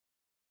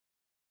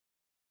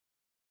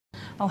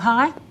Oh,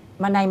 hi,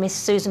 my name is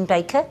Susan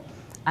Baker.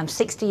 I'm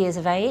 60 years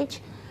of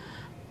age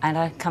and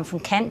I come from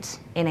Kent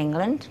in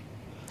England,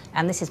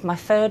 and this is my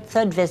third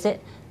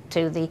visit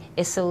to the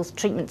Issels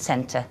Treatment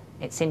Centre.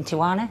 It's in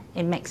Tijuana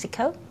in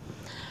Mexico.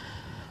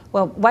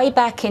 Well, way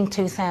back in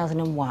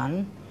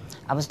 2001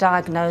 I was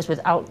diagnosed with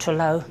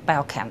ultra-low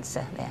bowel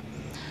cancer there.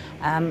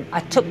 I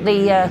took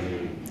the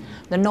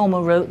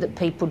normal route that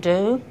people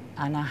do,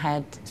 and I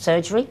had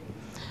surgery,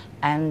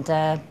 and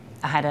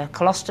I had a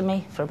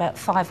colostomy for about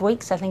 5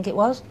 weeks, I think it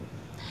was.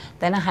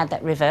 Then I had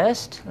that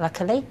reversed,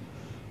 luckily,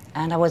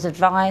 and I was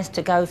advised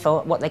to go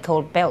for what they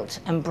call belt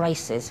and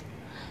braces.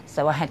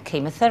 So I had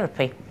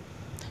chemotherapy.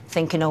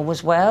 Thinking all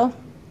was well,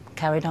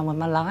 carried on with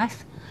my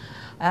life.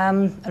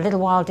 A little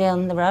while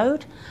down the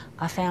road,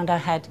 I found I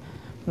had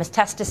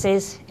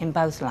metastases in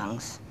both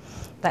lungs.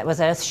 That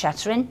was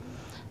earth-shattering.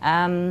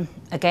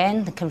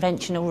 Again, the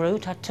conventional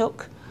route I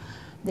took.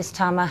 This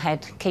time I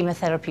had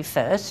chemotherapy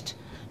first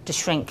to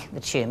shrink the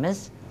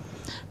tumours,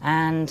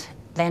 and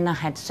then I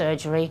had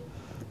surgery,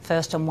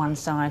 first on one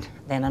side,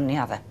 then on the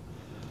other.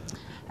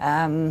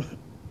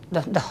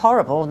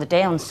 The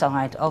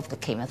downside of the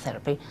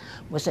chemotherapy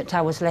was that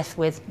I was left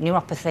with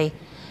neuropathy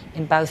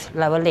in both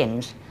lower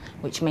limbs,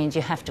 which means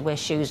you have to wear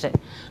shoes that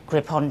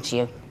grip onto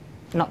you.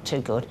 Not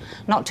too good,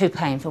 not too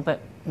painful,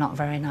 but not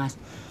very nice.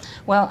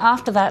 Well,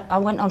 after that, I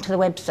went onto the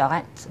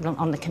website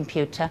on the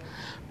computer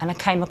and I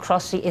came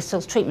across the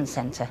Issels Treatment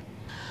Centre.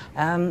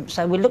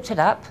 So we looked it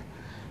up,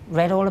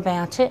 read all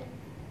about it,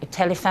 we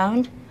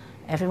telephoned,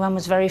 everyone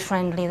was very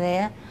friendly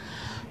there.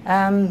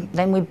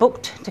 Then we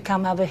booked to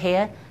come over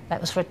here.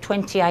 That was for a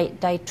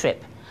 28-day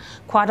trip.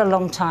 Quite a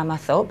long time, I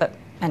thought, but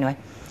anyway,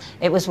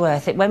 it was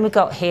worth it. When we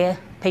got here,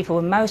 people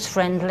were most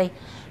friendly,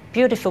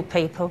 beautiful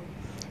people.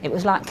 It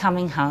was like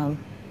coming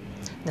home.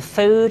 The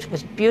food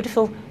was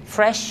beautiful,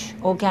 fresh,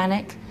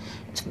 organic.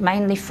 It's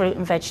mainly fruit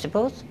and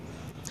vegetables.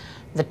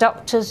 The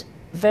doctors,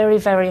 very,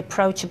 very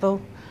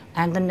approachable,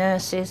 and the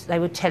nurses, they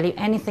would tell you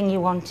anything you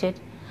wanted.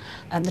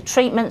 And the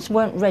treatments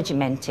weren't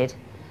regimented.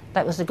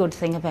 That was the good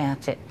thing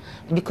about it.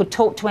 You could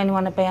talk to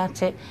anyone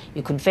about it,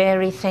 you could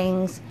vary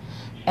things.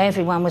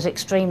 Everyone was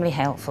extremely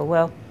helpful.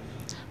 Well,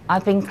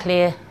 I've been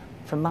clear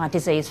from my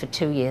disease for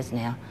 2 years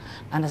now,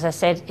 and as I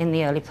said in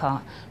the early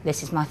part,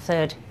 this is my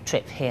third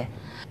trip here.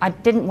 I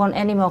didn't want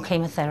any more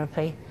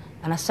chemotherapy,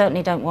 and I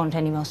certainly don't want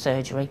any more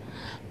surgery,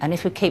 and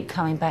if we keep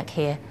coming back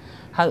here,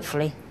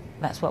 hopefully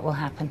that's what will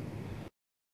happen.